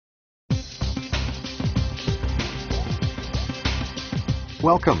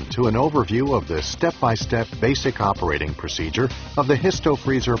Welcome to an overview of the step-by-step basic operating procedure of the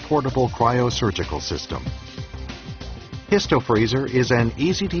Histofreezer portable cryosurgical system. Histofreezer is an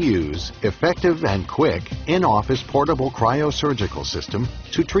easy-to-use, effective, and quick in-office portable cryosurgical system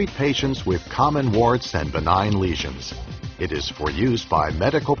to treat patients with common warts and benign lesions. It is for use by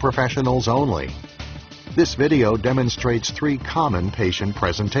medical professionals only. This video demonstrates 3 common patient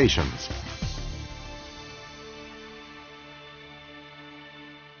presentations.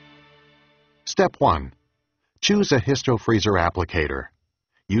 Step 1. Choose a Histofreezer applicator.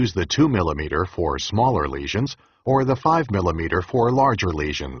 Use the 2 mm for smaller lesions or the 5 mm for larger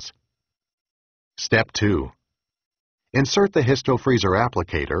lesions. Step 2. Insert the Histofreezer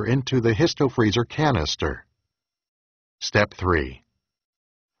applicator into the Histofreezer canister. Step 3.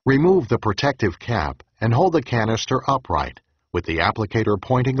 Remove the protective cap and hold the canister upright with the applicator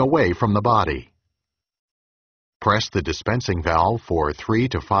pointing away from the body. Press the dispensing valve for 3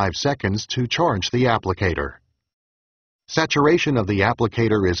 to 5 seconds to charge the applicator. Saturation of the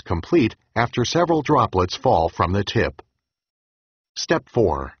applicator is complete after several droplets fall from the tip. Step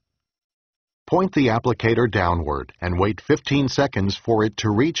 4. Point the applicator downward and wait 15 seconds for it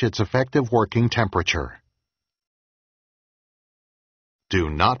to reach its effective working temperature. Do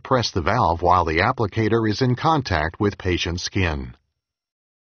not press the valve while the applicator is in contact with patient skin.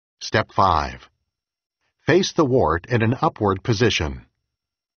 Step 5. Face the wart in an upward position.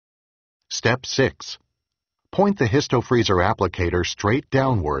 Step 6. Point the Histofreezer applicator straight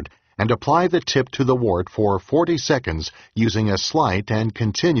downward and apply the tip to the wart for 40 seconds using a slight and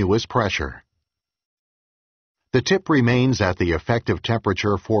continuous pressure. The tip remains at the effective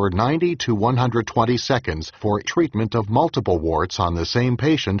temperature for 90 to 120 seconds for treatment of multiple warts on the same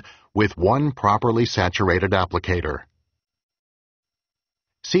patient with one properly saturated applicator.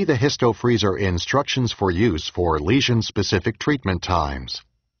 See the Histofreezer instructions for use for lesion-specific treatment times.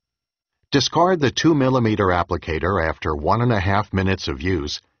 Discard the 2 mm applicator after 1.5 minutes of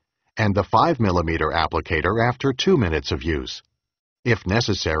use and the 5 mm applicator after 2 minutes of use. If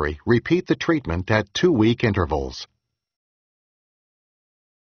necessary, repeat the treatment at 2-week intervals.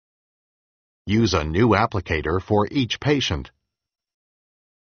 Use a new applicator for each patient.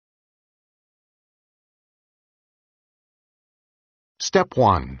 Step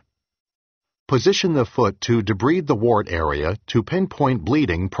 1. Position the foot to debride the wart area to pinpoint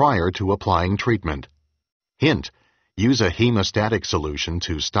bleeding prior to applying treatment. Hint: use a hemostatic solution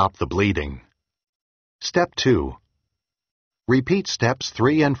to stop the bleeding. Step 2. Repeat steps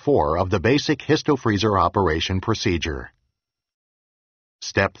 3 and 4 of the basic Histofreezer operation procedure.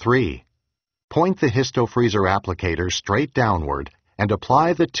 Step 3. Point the Histofreezer applicator straight downward and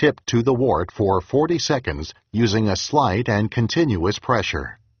apply the tip to the wart for 40 seconds using a slight and continuous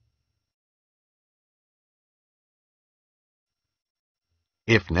pressure.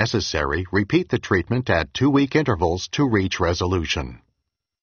 If necessary, repeat the treatment at 2-week intervals to reach resolution.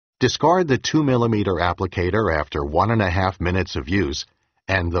 Discard the 2 mm applicator after 1.5 minutes of use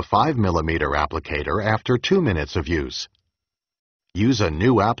and the 5 mm applicator after 2 minutes of use. Use a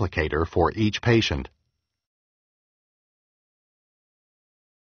new applicator for each patient.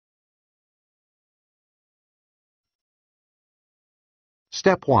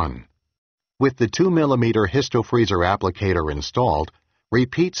 Step 1. With the 2 mm Histofreezer applicator installed,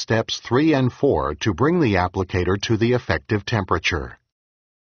 repeat steps 3 and 4 to bring the applicator to the effective temperature.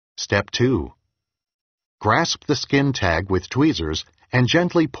 Step 2. Grasp the skin tag with tweezers and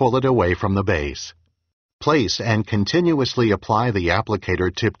gently pull it away from the base. Place and continuously apply the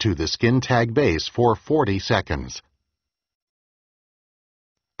applicator tip to the skin tag base for 40 seconds.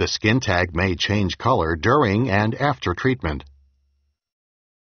 The skin tag may change color during and after treatment.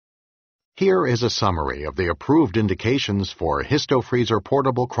 Here is a summary of the approved indications for Histofreezer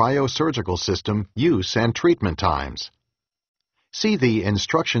portable cryosurgical system use and treatment times. See the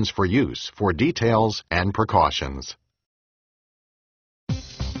instructions for use for details and precautions.